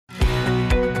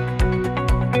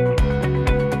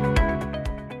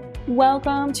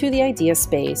Welcome to The Idea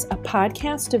Space, a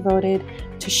podcast devoted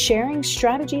to sharing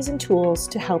strategies and tools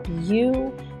to help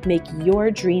you make your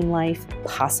dream life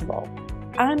possible.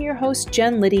 I'm your host,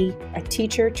 Jen Liddy, a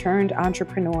teacher turned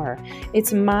entrepreneur.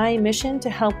 It's my mission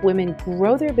to help women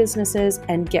grow their businesses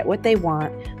and get what they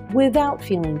want without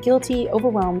feeling guilty,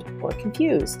 overwhelmed, or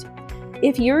confused.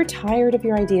 If you're tired of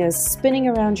your ideas spinning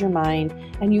around your mind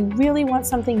and you really want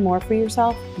something more for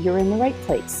yourself, you're in the right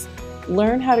place.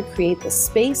 Learn how to create the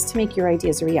space to make your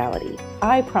ideas a reality.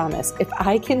 I promise, if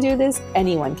I can do this,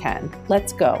 anyone can.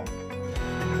 Let's go.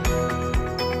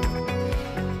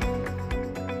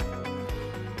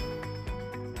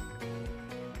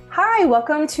 Hi,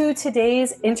 welcome to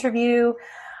today's interview.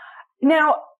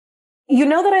 Now, you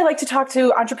know that I like to talk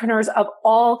to entrepreneurs of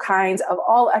all kinds, of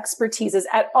all expertises,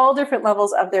 at all different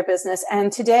levels of their business.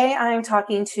 And today I'm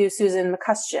talking to Susan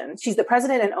McCuistion. She's the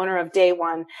president and owner of Day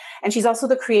One, and she's also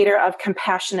the creator of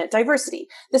Compassionate Diversity.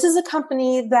 This is a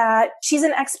company that she's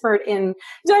an expert in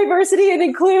diversity and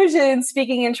inclusion,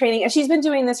 speaking and training, and she's been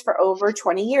doing this for over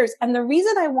 20 years. And the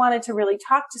reason I wanted to really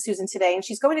talk to Susan today, and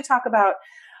she's going to talk about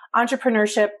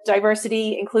entrepreneurship,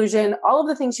 diversity, inclusion, all of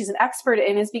the things she's an expert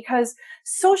in, is because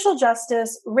social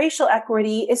justice, racial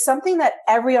equity is something that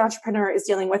every entrepreneur is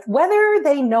dealing with, whether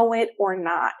they know it or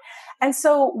not. And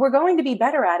so we're going to be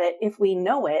better at it if we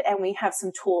know it and we have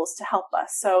some tools to help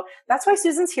us. So that's why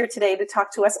Susan's here today to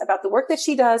talk to us about the work that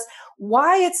she does,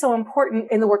 why it's so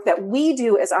important in the work that we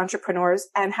do as entrepreneurs,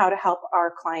 and how to help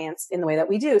our clients in the way that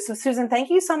we do. So Susan,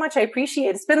 thank you so much. I appreciate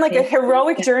it. It's been like a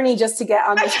heroic journey just to get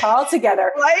on this call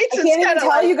together. Right? I can't even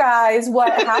tell you guys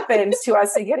what happens to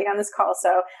us in getting on this call.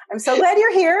 So I'm so glad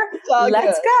you're here.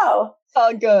 Let's go.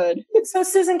 Oh, good. So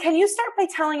Susan, can you start by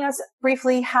telling us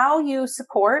briefly how you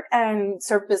support and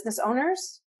serve business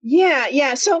owners?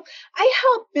 Yeah. So I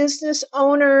help business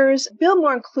owners build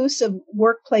more inclusive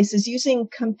workplaces using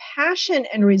compassion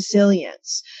and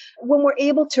resilience. When we're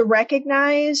able to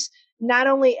recognize not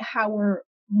only how we're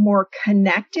more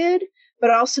connected, but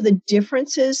also the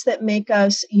differences that make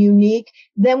us unique,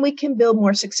 then we can build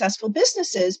more successful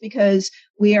businesses because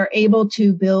we are able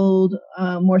to build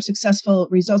more successful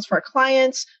results for our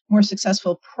clients, more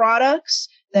successful products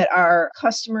that our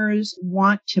customers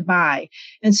want to buy.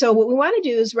 And so what we want to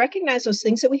do is recognize those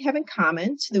things that we have in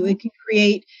common so that we can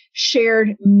create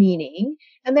shared meaning,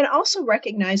 and then also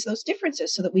recognize those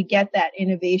differences so that we get that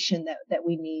innovation that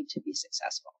we need to be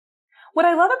successful. What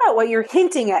I love about what you're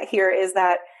hinting at here is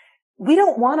that we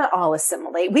don't want to all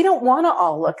assimilate. We don't want to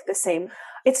all look the same.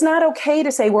 It's not okay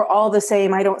to say we're all the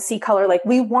same. I don't see color. Like,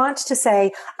 we want to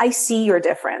say, I see your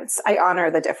difference. I honor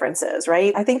the differences,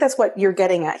 right? I think that's what you're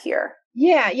getting at here.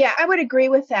 Yeah, I would agree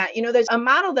with that. You know, there's a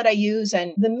model that I use,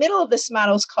 and the middle of this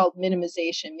model is called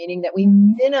minimization, meaning that we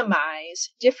minimize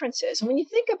differences. And when you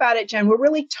think about it, Jen, we're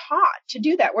really taught to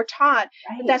do that. We're taught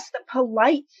that that's the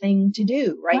polite thing to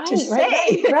do, right? To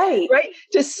say, right?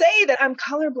 To say that I'm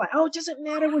colorblind. Oh, it doesn't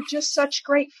matter. We're just such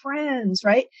great friends,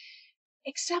 right?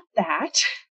 Except that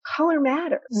color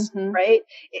matters, right?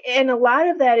 And a lot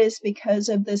of that is because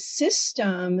of the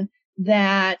system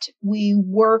that we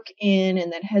work in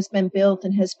and that has been built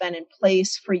and has been in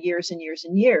place for years and years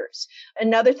and years.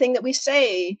 Another thing that we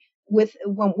say when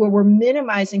we're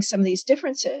minimizing some of these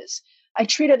differences, I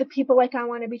treat other people like I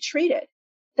want to be treated.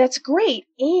 That's great.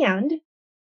 And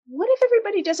what if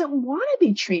everybody doesn't want to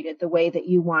be treated the way that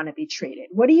you want to be treated?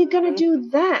 What are you going to do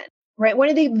then? Right? One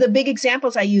of the big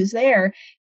examples I use there,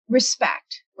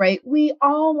 respect, right? We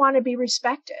all want to be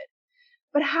respected.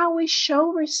 But how we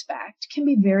show respect can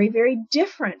be very, very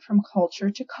different from culture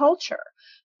to culture.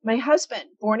 My husband,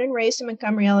 born and raised in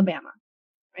Montgomery, Alabama,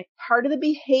 right? Part of the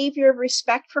behavior of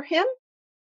respect for him,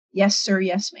 yes, sir,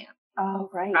 yes, ma'am. Oh,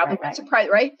 right. Probably won't surprise,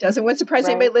 right? Doesn't surprise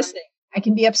anybody listening. I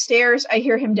can be upstairs. I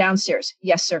hear him downstairs.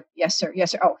 Yes, sir. Yes, sir.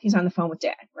 Yes, sir. Oh, he's on the phone with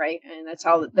dad, right? And that's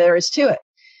all that there is to it.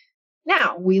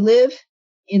 Now, we live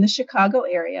in the Chicago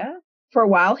area. For a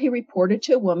while, he reported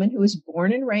to a woman who was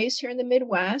born and raised here in the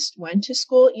Midwest, went to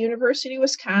school at University of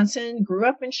Wisconsin, grew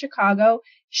up in Chicago.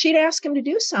 She'd ask him to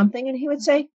do something, and he would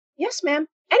say, yes, ma'am.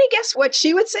 Any guess what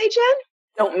she would say, Jen?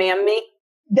 Don't ma'am me.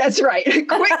 That's right.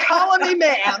 Quit calling me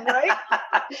ma'am, right?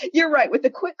 You're right. With the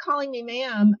quit calling me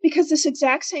ma'am, because this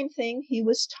exact same thing he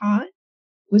was taught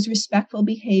was respectful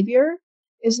behavior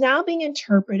is now being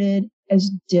interpreted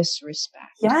as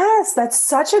disrespect. Yes, that's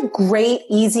such a great,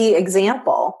 easy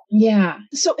example. Yeah.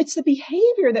 So it's the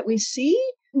behavior that we see.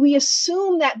 We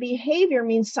assume that behavior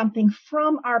means something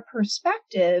from our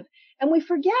perspective, and we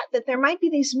forget that there might be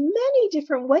these many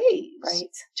different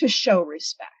ways to show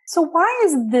respect. So why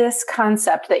is this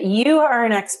concept that you are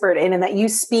an expert in and that you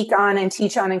speak on and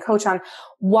teach on and coach on,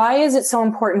 why is it so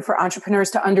important for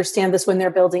entrepreneurs to understand this when they're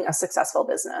building a successful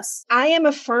business? I am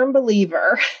a firm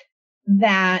believer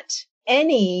that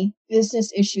any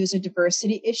business issue is a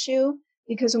diversity issue,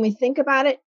 because when we think about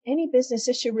it, any business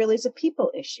issue really is a people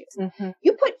issue. Mm-hmm.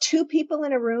 You put two people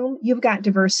in a room, you've got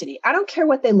diversity. I don't care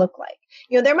what they look like.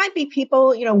 There might be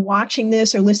people, watching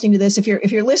this or listening to this. If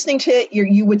you're listening to it,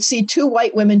 you would see two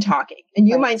white women talking, and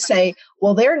you might say,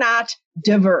 well, they're not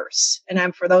diverse.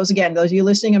 And for those of you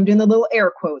listening, I'm doing the little air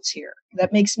quotes here.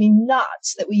 That makes me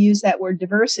nuts that we use that word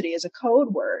diversity as a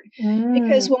code word.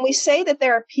 Because when we say that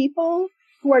there are people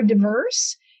who are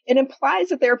diverse, it implies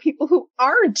that there are people who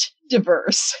aren't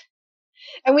diverse.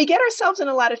 And we get ourselves in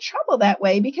a lot of trouble that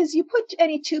way, because you put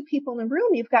any two people in a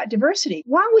room, you've got diversity.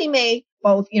 While we may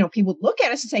both, people look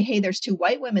at us and say, hey, there's two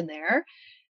white women there,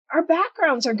 our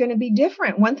backgrounds are going to be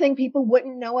different. One thing people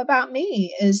wouldn't know about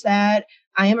me is that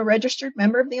I am a registered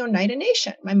member of the Oneida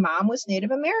Nation. My mom was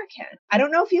Native American. I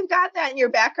don't know if you've got that in your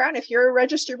background, if you're a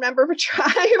registered member of a tribe.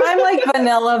 I'm like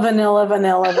vanilla.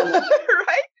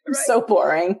 Right? So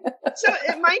boring. So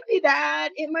it might be that.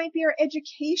 It might be our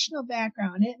educational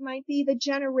background. It might be the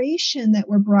generation that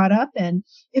we're brought up in.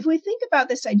 If we think about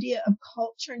this idea of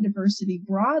culture and diversity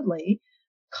broadly,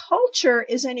 culture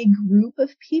is any group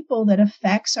of people that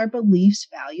affects our beliefs,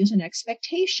 values, and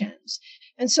expectations.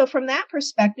 And so from that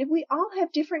perspective, we all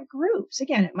have different groups.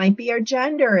 Again, it might be our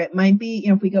gender. It might be,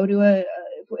 if we go to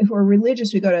if we're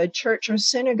religious, we go to a church or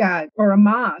synagogue or a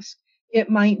mosque. It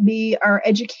might be our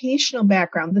educational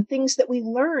background. The things that we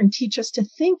learn teach us to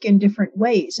think in different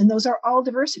ways. And those are all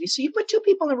diversity. So you put two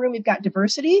people in a room, you've got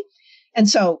diversity. And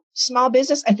so small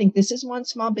business, I think this is one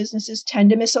small businesses tend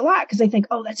to miss a lot, because they think,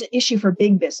 oh, that's an issue for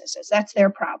big businesses. That's their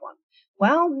problem.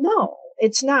 Well, no,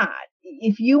 it's not.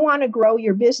 If you want to grow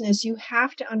your business, you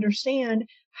have to understand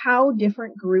how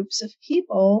different groups of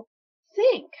people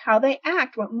think, how they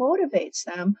act, what motivates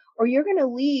them, or you're going to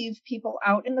leave people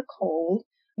out in the cold,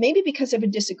 maybe because of a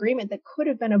disagreement that could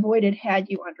have been avoided had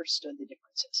you understood the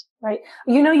differences. Right.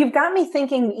 You've got me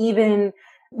thinking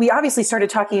we obviously started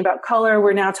talking about color.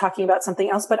 We're now talking about something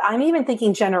else, but I'm even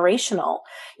thinking generational,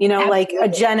 Absolutely. Like a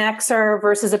Gen Xer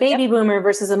versus a baby boomer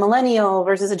versus a millennial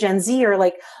versus a Gen Z, or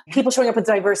like people showing up with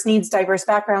diverse needs, diverse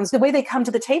backgrounds. The way they come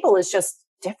to the table is just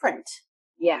different.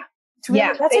 Yeah.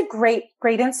 That's a great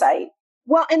insight.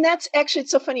 Well, and that's actually,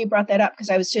 it's so funny you brought that up, because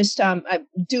I was just, I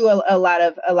do a lot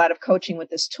of coaching with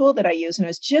this tool that I use. And I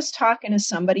was just talking to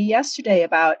somebody yesterday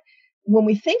about when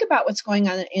we think about what's going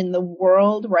on in the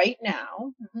world right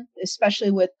now,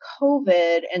 especially with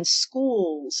COVID and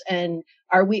schools, and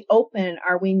are we open?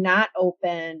 Are we not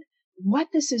open? What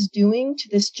this is doing to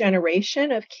this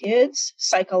generation of kids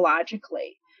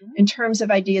psychologically in terms of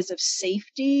ideas of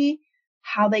safety,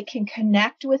 how they can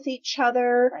connect with each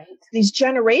other, these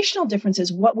generational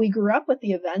differences, what we grew up with,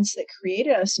 the events that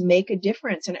created us make a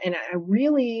difference. And I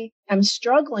really am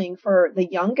struggling for the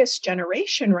youngest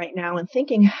generation right now and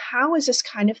thinking, how is this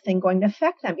kind of thing going to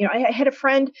affect them? I had a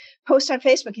friend post on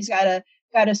Facebook. He's got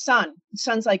a son. His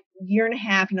son's like a year and a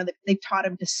half. They've taught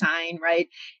him to sign, right?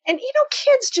 And,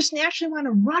 kids just naturally want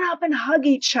to run up and hug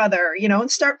each other,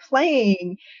 and start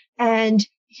playing. And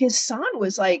his son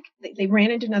was like, they ran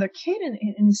into another kid, and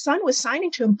his son was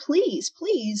signing to him, please,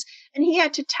 please. And he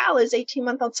had to tell his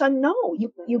 18-month-old son, no,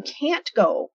 you can't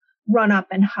go run up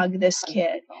and hug this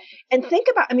kid. And think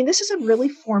about, this is a really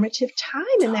formative time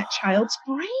in that child's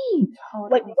brain.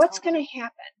 Like, what's going to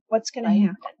happen? What's going to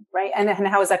happen? Right. And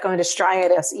how is that going to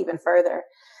striate us even further?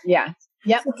 Yeah.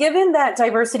 Yep. So given that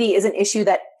diversity is an issue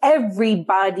that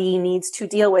everybody needs to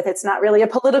deal with, it's not really a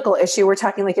political issue. We're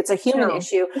talking like it's a human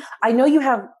issue. I know you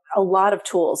have a lot of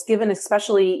tools, given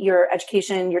especially your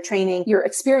education, your training, your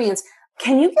experience.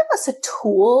 Can you give us a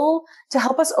tool to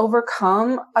help us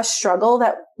overcome a struggle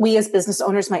that we as business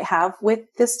owners might have with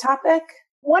this topic?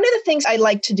 One of the things I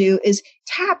like to do is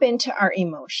tap into our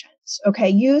emotions. Okay.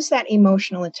 Use that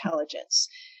emotional intelligence.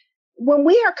 When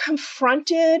we are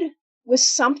confronted with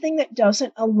something that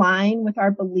doesn't align with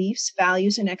our beliefs,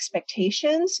 values, and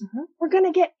expectations, we're going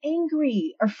to get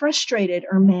angry or frustrated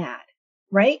or mad,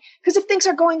 right? Because if things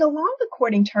are going along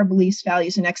according to our beliefs,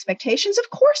 values, and expectations,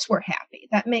 of course we're happy.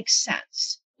 That makes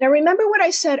sense. Now, remember what I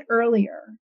said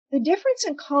earlier. The difference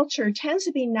in culture tends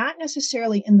to be not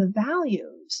necessarily in the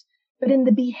values, but in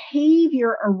the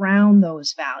behavior around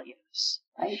those values.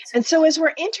 Right. And so as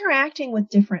we're interacting with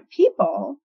different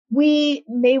people, we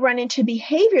may run into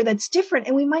behavior that's different,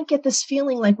 and we might get this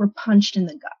feeling like we're punched in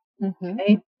the gut.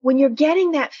 Okay? When you're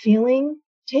getting that feeling,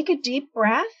 take a deep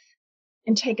breath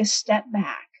and take a step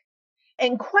back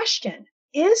and question,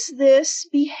 is this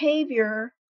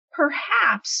behavior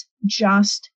perhaps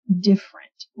just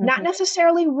different, not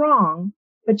necessarily wrong,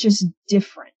 but just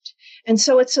different. And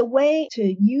so it's a way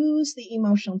to use the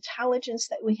emotional intelligence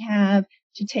that we have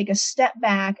to take a step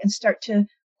back and start to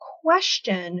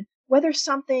question whether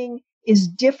something is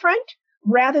different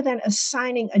rather than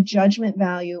assigning a judgment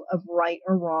value of right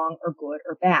or wrong or good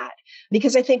or bad.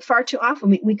 Because I think far too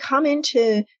often we come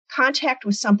into contact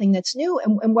with something that's new,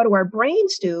 and what do our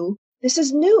brains do? This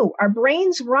is new. Our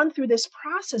brains run through this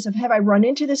process of, have I run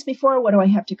into this before? What do I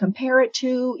have to compare it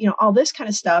to? All this kind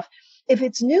of stuff. If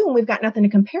it's new and we've got nothing to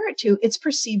compare it to, it's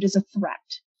perceived as a threat.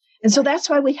 And so that's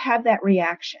why we have that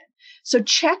reaction. So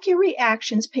check your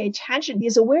reactions, pay attention, be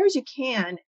as aware as you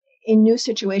can in new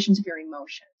situations of your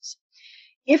emotions.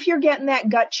 If you're getting that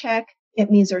gut check, it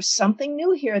means there's something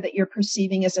new here that you're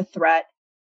perceiving as a threat.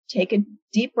 Take a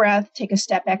deep breath, take a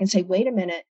step back and say, wait a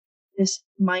minute, this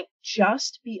might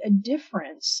just be a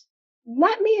difference.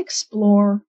 Let me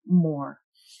explore more.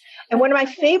 And one of my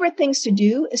favorite things to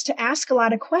do is to ask a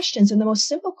lot of questions. And the most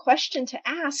simple question to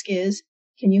ask is,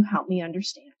 can you help me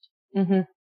understand?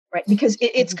 Right? Because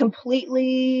it's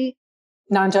completely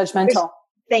non-judgmental.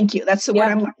 Thank you. That's the word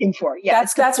I'm looking for. Yeah.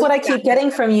 That's what I keep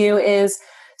getting from you is,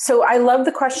 so I love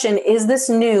the question, is this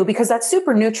new? Because that's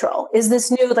super neutral. Is this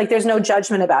new? Like there's no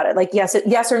judgment about it. Like,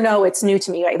 yes or no, it's new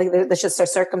to me. Right? Like that's just a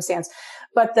circumstance.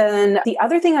 But then the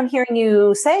other thing I'm hearing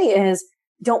you say is,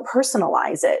 don't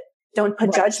personalize it. Don't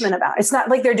put judgment about it. It's not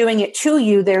like they're doing it to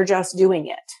you. They're just doing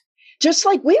it. Just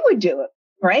like we would do it.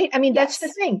 Right? I mean, that's the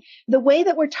thing. The way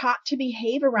that we're taught to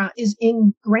behave around is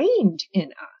ingrained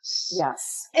in us.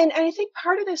 Yes. And I think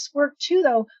part of this work too,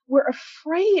 though, we're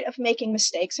afraid of making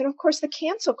mistakes. And of course, the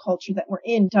cancel culture that we're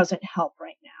in doesn't help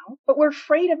right now, but we're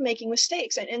afraid of making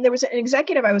mistakes. And there was an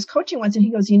executive I was coaching once, and he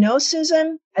goes,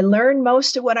 Susan, I learned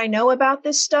most of what I know about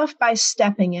this stuff by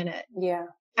stepping in it. Yeah.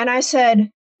 And I said,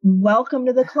 welcome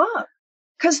to the club.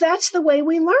 Because that's the way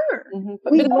we learn.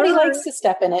 But nobody likes to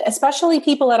step in it, especially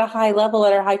people at a high level,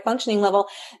 at a high functioning level.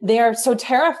 They're so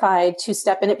terrified to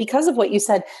step in it because of what you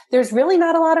said. There's really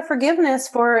not a lot of forgiveness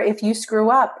for if you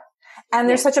screw up. And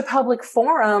there's such a public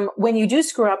forum when you do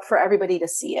screw up for everybody to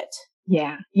see it.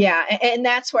 Yeah. Yeah. And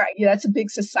that's where, that's a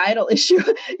big societal issue.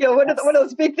 One of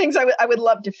those big things I would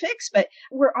love to fix, but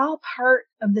we're all part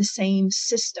of the same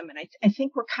system. And I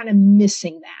think we're kind of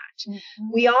missing that.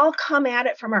 We all come at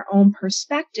it from our own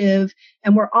perspective,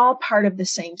 and we're all part of the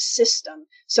same system.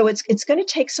 So it's going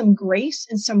to take some grace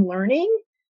and some learning,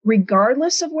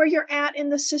 regardless of where you're at in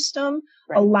the system,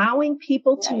 allowing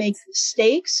people to make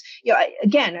mistakes.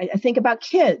 I think about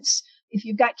kids. If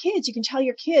you've got kids, you can tell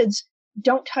your kids,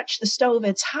 don't touch the stove,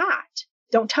 it's hot.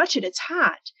 Don't touch it, it's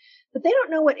hot. But they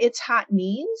don't know what it's hot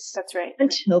means. That's right.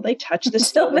 Until they touch the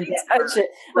stove. Right?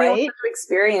 We have to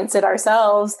experience it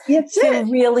ourselves to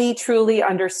really, truly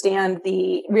understand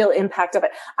the real impact of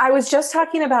it. I was just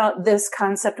talking about this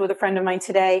concept with a friend of mine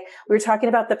today. We were talking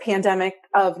about the pandemic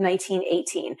of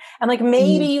 1918. And like,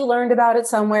 maybe you learned about it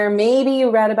somewhere. Maybe you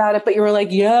read about it, but you were like,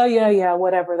 yeah,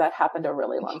 whatever. That happened a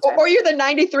really long time. Or you're the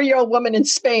 93-year-old woman in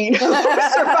Spain who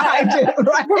survived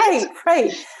it.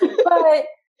 Right. But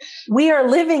we are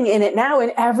living in it now,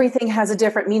 and everything has a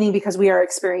different meaning because we are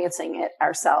experiencing it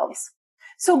ourselves.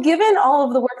 So given all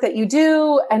of the work that you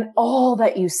do and all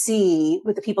that you see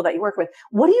with the people that you work with,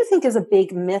 what do you think is a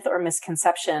big myth or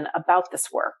misconception about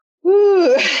this work?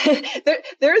 Ooh,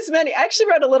 there's many. I actually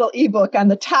read a little ebook on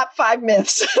the top 5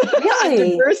 myths on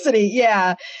diversity.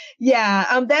 Yeah.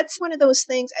 That's one of those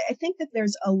things. I think that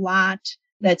there's a lot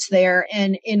that's there.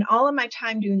 And in all of my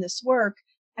time doing this work,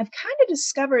 I've kind of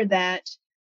discovered that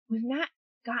we've not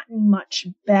gotten much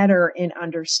better in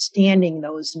understanding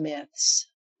those myths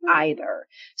either.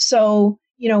 So,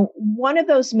 one of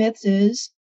those myths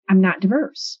is I'm not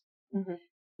diverse.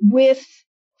 With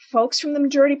folks from the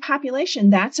majority population,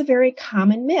 that's a very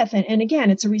common myth. And again,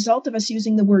 it's a result of us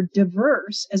using the word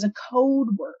diverse as a code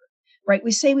word, right?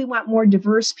 We say we want more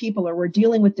diverse people, or we're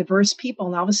dealing with diverse people,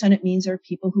 and all of a sudden it means there are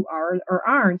people who are or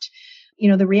aren't.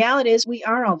 The reality is we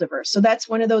are all diverse. So that's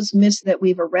one of those myths that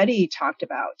we've already talked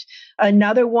about.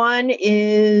 Another one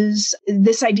is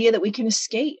this idea that we can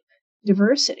escape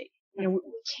diversity. We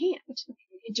can't.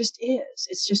 It just is.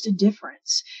 It's just a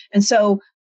difference. And so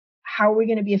how are we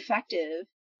going to be effective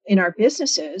in our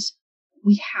businesses?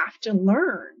 We have to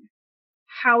learn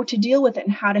how to deal with it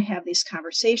and how to have these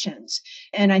conversations.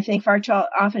 And I think far too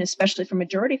often, especially for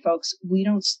majority folks, we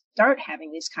don't start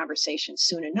having these conversations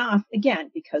soon enough, again,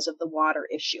 because of the water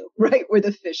issue, right? We're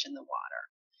the fish in the water.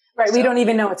 Right. So, we don't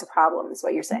even know it's a problem is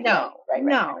what you're saying. No, right.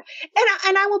 No.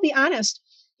 And I will be honest,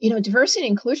 Diversity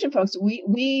and inclusion folks,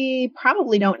 we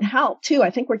probably don't help too. I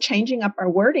think we're changing up our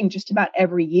wording just about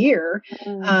every year.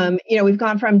 We've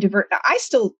gone from I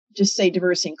still just say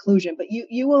diversity and inclusion, but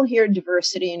you will hear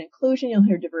diversity and inclusion. You'll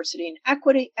hear diversity and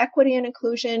equity and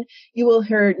inclusion. You will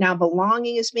hear now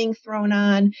belonging is being thrown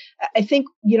on. I think,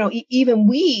 even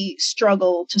we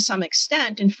struggle to some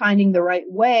extent in finding the right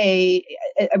way,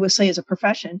 I would say as a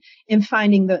profession, in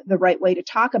finding the right way to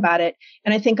talk about it.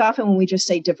 And I think often when we just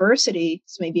say diversity,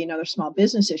 it's maybe another small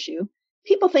business issue,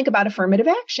 people think about affirmative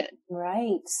action.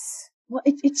 Right. Well,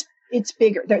 it's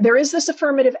bigger. There is this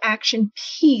affirmative action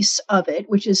piece of it,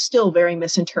 which is still very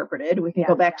misinterpreted. We can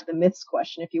go back to the myths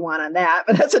question if you want on that,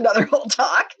 but that's another whole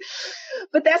talk.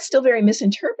 But that's still very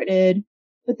misinterpreted.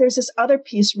 But there's this other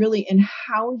piece really in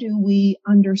how do we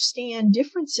understand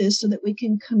differences so that we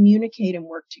can communicate and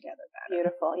work together better.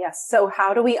 Beautiful. Yes. So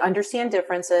how do we understand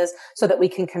differences so that we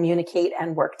can communicate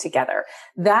and work together?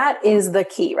 That is the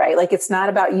key, right? Like it's not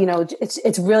about,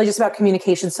 it's really just about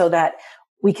communication so that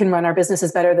we can run our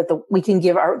businesses better, that we can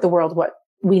give the world what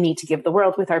we need to give the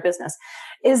world with our business.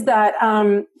 Is that,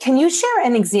 can you share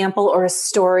an example or a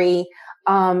story,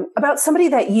 about somebody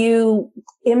that you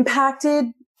impacted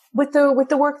with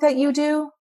the work that you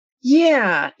do?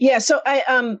 Yeah. So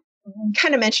I,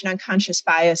 kind of mentioned unconscious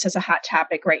bias as a hot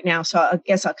topic right now. So I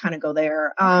guess I'll kind of go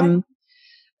there. Okay.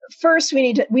 First, we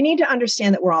need to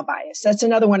understand that we're all biased. That's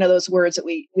another one of those words that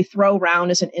we throw around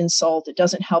as an insult. It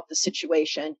doesn't help the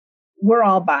situation. We're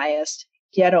all biased.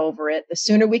 Get over it. The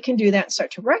sooner we can do that and start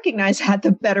to recognize that,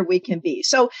 the better we can be.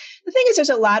 So the thing is, there's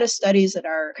a lot of studies that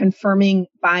are confirming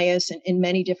bias in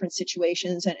many different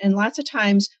situations. And lots of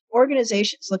times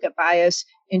organizations look at bias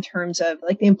in terms of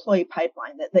like the employee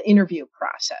pipeline, the interview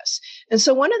process. And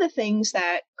so one of the things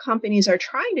that companies are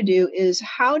trying to do is,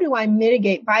 how do I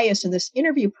mitigate bias in this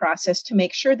interview process to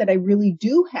make sure that I really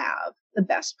do have the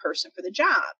best person for the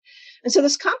job? And so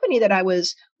this company that I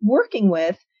was working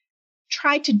with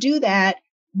try to do that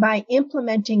by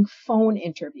implementing phone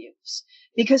interviews,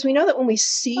 because we know that when we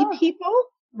see people,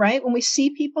 right? When we see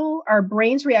people, our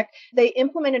brains react. They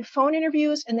implemented phone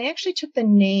interviews and they actually took the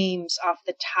names off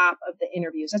the top of the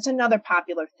interviews. That's another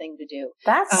popular thing to do.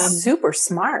 That's super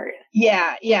smart.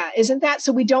 Yeah. Isn't that?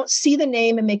 So we don't see the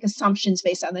name and make assumptions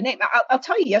based on the name. I'll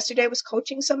tell you, yesterday I was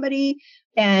coaching somebody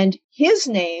and his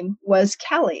name was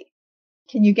Kelly.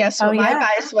 Can you guess what my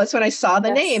bias was when I saw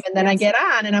the name? And then I get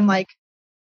on and I'm like,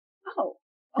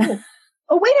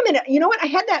 oh, wait a minute. You know what? I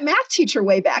had that math teacher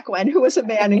way back when who was a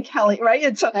man in Kelly, right?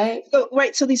 And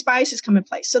so these biases come in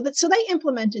place. So they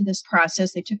implemented this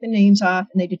process. They took the names off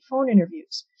and they did phone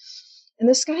interviews. And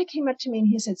this guy came up to me and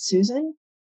he said, Susan,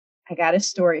 I got a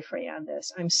story for you on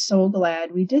this. I'm so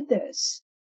glad we did this.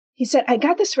 He said, I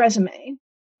got this resume,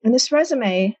 and this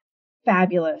resume,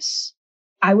 fabulous.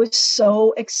 I was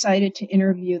so excited to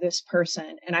interview this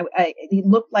person, and he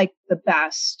looked like the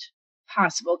best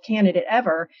possible candidate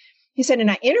ever. He said, and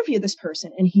I interviewed this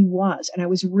person, and he was, and I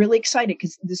was really excited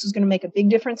because this was going to make a big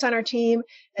difference on our team,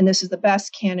 and this is the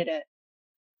best candidate.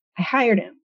 I hired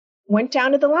him, went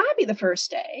down to the lobby the first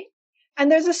day,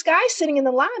 and there's this guy sitting in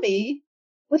the lobby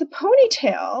with a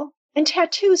ponytail and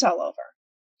tattoos all over.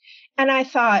 And I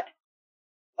thought,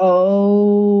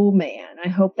 oh man, I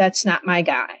hope that's not my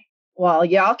guy. Well,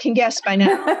 y'all can guess by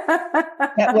now,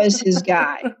 that was his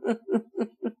guy.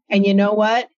 And you know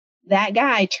what? That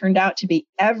guy turned out to be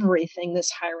everything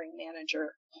this hiring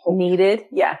manager needed.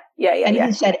 Yeah. And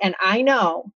he said, and I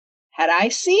know, had I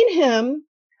seen him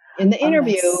in the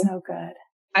interview, so good,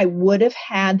 I would have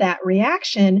had that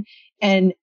reaction,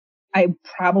 and I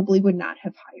probably would not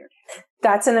have hired him.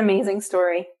 That's an amazing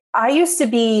story. I used to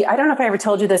be, I don't know if I ever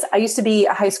told you this, I used to be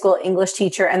a high school English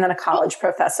teacher and then a college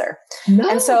professor. No.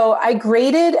 And so I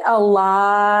graded a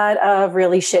lot of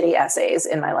really shitty essays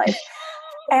in my life.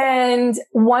 And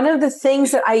one of the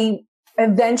things that I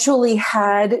eventually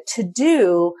had to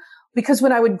do, because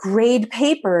when I would grade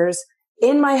papers,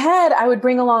 in my head, I would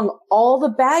bring along all the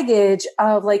baggage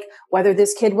of like whether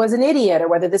this kid was an idiot or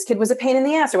whether this kid was a pain in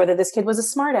the ass or whether this kid was a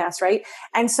smart ass, right?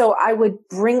 And so I would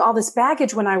bring all this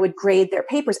baggage when I would grade their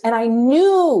papers, and I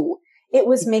knew it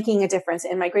was making a difference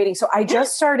in my grading. So I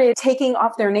just started taking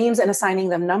off their names and assigning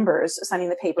them numbers, assigning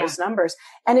the papers numbers.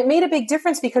 And it made a big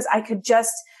difference because I could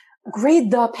just grade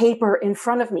the paper in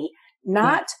front of me,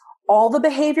 not all the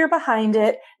behavior behind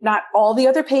it, not all the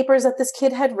other papers that this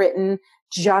kid had written,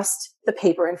 just the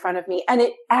paper in front of me. And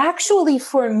it actually,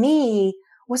 for me,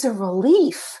 was a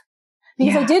relief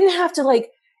because I didn't have to like,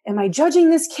 am I judging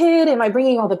this kid? Am I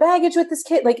bringing all the baggage with this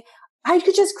kid? Like, I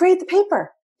could just grade the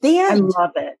paper. The end. I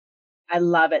love it. I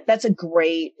love it. That's a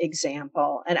great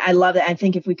example. And I love it. I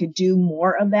think if we could do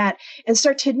more of that and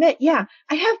start to admit, yeah,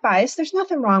 I have bias. There's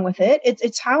nothing wrong with it.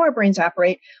 It's how our brains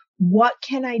operate. What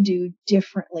can I do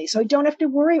differently? So I don't have to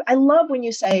worry. I love when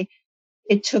you say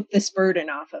it took this burden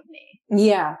off of me.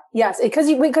 Yeah. Yes.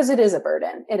 Because it is a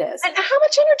burden. It is. And how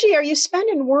much energy are you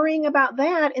spending worrying about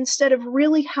that instead of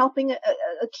really helping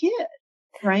a kid?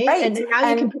 Right. And now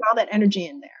you can put all that energy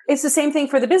in there. It's the same thing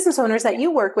for the business owners that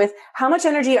you work with. How much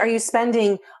energy are you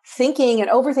spending thinking and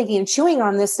overthinking and chewing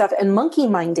on this stuff and monkey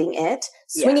minding it,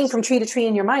 swinging from tree to tree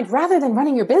in your mind rather than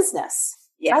running your business,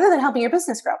 rather than helping your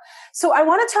business grow? So I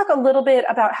want to talk a little bit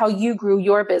about how you grew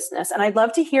your business. And I'd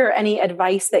love to hear any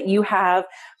advice that you have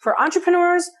for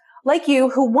entrepreneurs like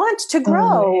you who want to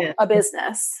grow a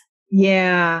business.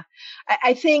 Yeah.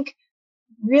 I think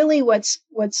really what's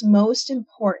most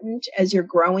important as you're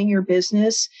growing your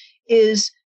business is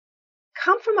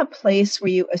come from a place where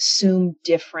you assume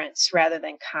difference rather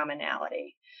than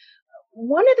commonality.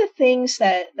 One of the things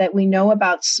that we know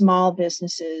about small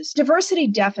businesses, diversity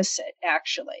deficit,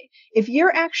 actually. If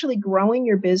you're actually growing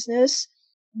your business,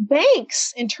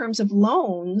 banks, in terms of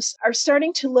loans, are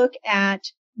starting to look at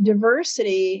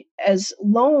diversity as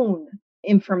loan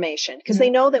information, because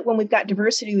they know that when we've got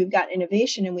diversity, we've got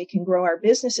innovation and we can grow our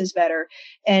businesses better.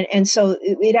 And so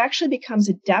it actually becomes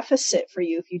a deficit for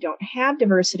you if you don't have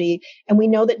diversity. And we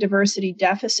know that diversity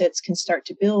deficits can start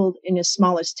to build in as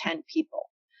small as 10 people,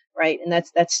 right? And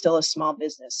that's still a small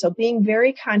business. So being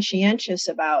very conscientious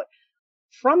about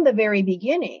from the very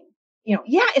beginning,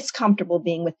 it's comfortable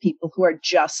being with people who are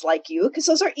just like you because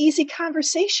those are easy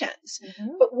conversations.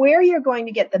 But where you're going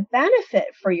to get the benefit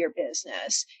for your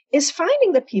business is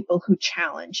finding the people who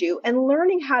challenge you and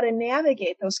learning how to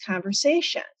navigate those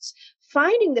conversations,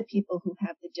 finding the people who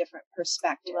have the different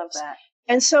perspectives. Love that.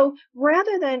 And so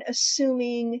rather than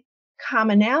assuming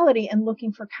commonality and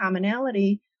looking for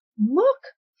commonality, look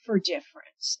for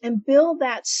difference and build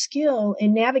that skill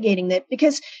in navigating that,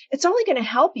 because it's only going to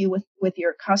help you with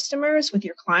your customers, with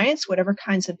your clients, whatever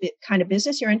kind of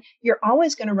business you're in. You're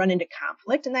always going to run into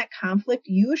conflict, and that conflict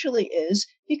usually is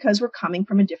because we're coming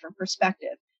from a different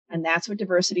perspective. And that's what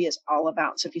diversity is all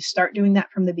about. So if you start doing that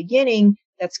from the beginning,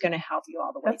 that's going to help you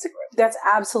all the way through. That's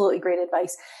absolutely great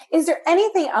advice. Is there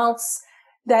anything else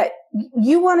that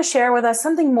you want to share with us?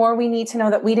 Something more we need to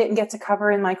know that we didn't get to cover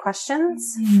in my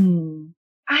questions?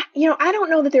 I don't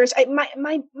know that there's,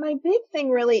 my big thing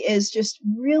really is just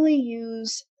really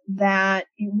use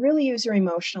your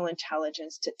emotional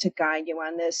intelligence to guide you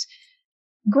on this.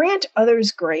 Grant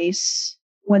others grace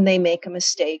when they make a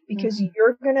mistake, because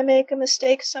you're going to make a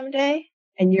mistake someday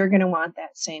and you're going to want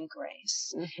that same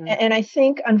grace. And I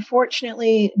think,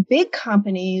 unfortunately, big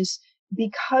companies,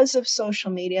 because of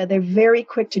social media, they're very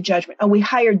quick to judgment. Oh, we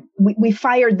fired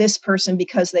this person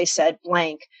because they said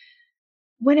blank,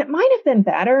 when it might have been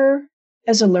better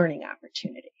as a learning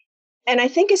opportunity. And I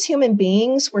think as human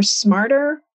beings, we're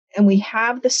smarter and we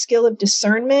have the skill of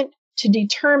discernment to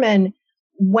determine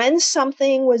when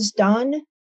something was done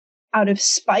out of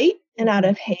spite and out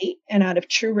of hate and out of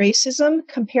true racism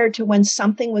compared to when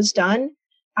something was done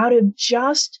out of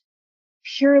just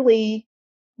purely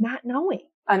not knowing.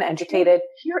 Uneducated.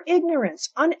 Pure ignorance,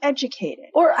 uneducated.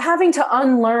 Or having to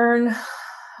unlearn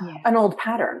an old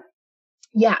pattern.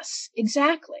 Yes,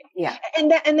 exactly. Yeah.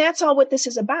 And that's all what this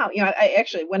is about. I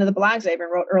actually, one of the blogs I even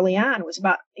wrote early on was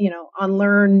about,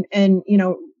 unlearn and,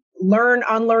 learn,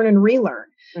 unlearn and relearn,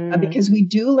 because we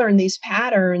do learn these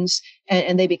patterns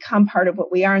and they become part of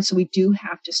what we are. And so we do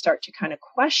have to start to kind of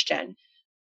question,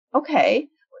 okay,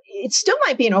 it still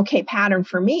might be an okay pattern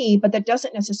for me, but that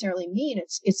doesn't necessarily mean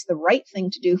it's the right thing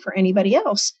to do for anybody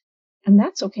else. And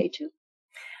that's okay too.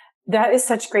 That is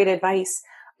such great advice.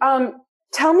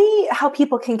 Tell me how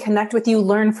people can connect with you,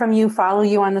 learn from you, follow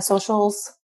you on the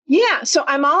socials. Yeah, so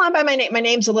I'm all on by my name. My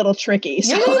name's a little tricky.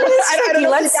 So I don't know.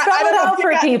 Let's spell it out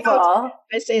for people.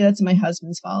 I say that's my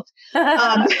husband's fault. So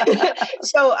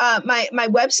my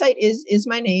website is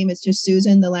my name. It's just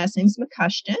Susan. The last name's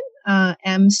McCuistion.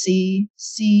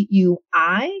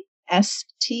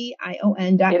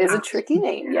 McCuistion.com. It is a tricky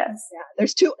name. Yes. Yeah.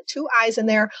 There's two I's in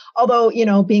there. Although,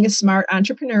 being a smart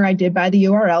entrepreneur, I did buy the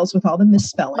URLs with all the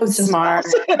misspellings. Oh, smart.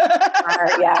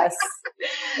 Smart. Yes.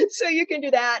 So you can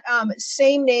do that.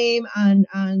 Same name on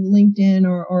LinkedIn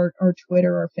or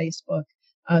Twitter or Facebook.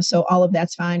 So all of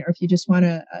that's fine. Or if you just want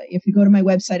to, if you go to my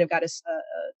website, I've got a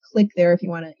click there if you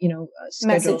want to,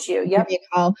 message you. Yep. Give me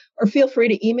a call, or feel free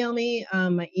to email me.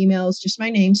 My email is just my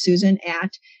name, Susan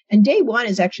and Day One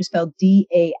is actually spelled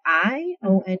DAIONELLC.com.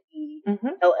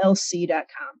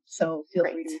 So feel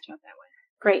free to reach out that way.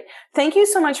 Great. Thank you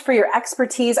so much for your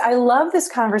expertise. I love this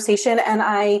conversation, and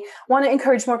I want to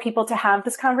encourage more people to have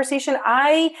this conversation.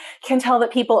 I can tell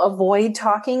that people avoid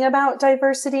talking about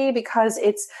diversity because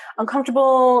it's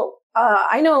uncomfortable.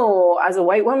 I know as a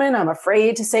white woman, I'm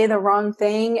afraid to say the wrong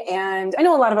thing. And I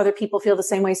know a lot of other people feel the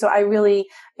same way. So I really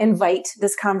invite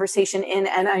this conversation in,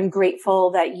 and I'm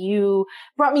grateful that you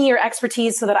brought me your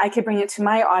expertise so that I could bring it to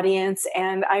my audience.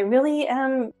 And I really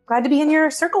am glad to be in your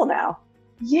circle now.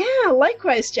 Yeah,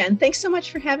 likewise, Jen. Thanks so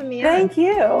much for having me on. Thank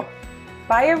you.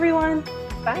 Bye, everyone.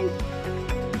 Bye.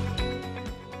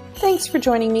 Thanks for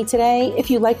joining me today. If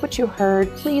you like what you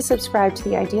heard, please subscribe to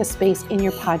the Idea Space in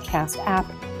your podcast app.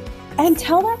 And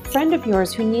tell that friend of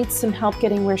yours who needs some help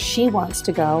getting where she wants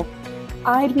to go.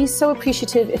 I'd be so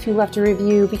appreciative if you left a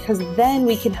review, because then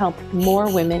we can help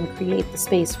more women create the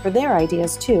space for their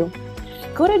ideas too.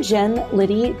 Go to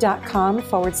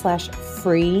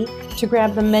jenliddy.com/free to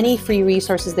grab the many free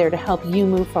resources there to help you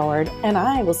move forward. And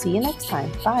I will see you next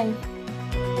time. Bye.